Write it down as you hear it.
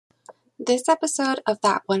This episode of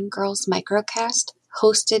That One Girl's Microcast,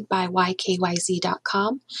 hosted by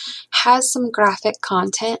YKYZ.com, has some graphic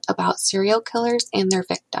content about serial killers and their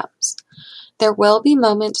victims. There will be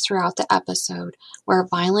moments throughout the episode where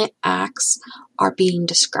violent acts are being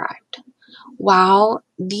described. While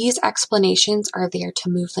these explanations are there to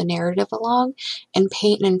move the narrative along and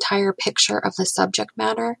paint an entire picture of the subject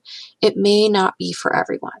matter, it may not be for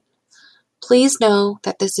everyone. Please know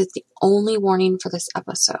that this is the only warning for this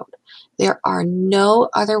episode. There are no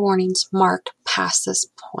other warnings marked past this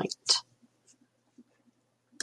point.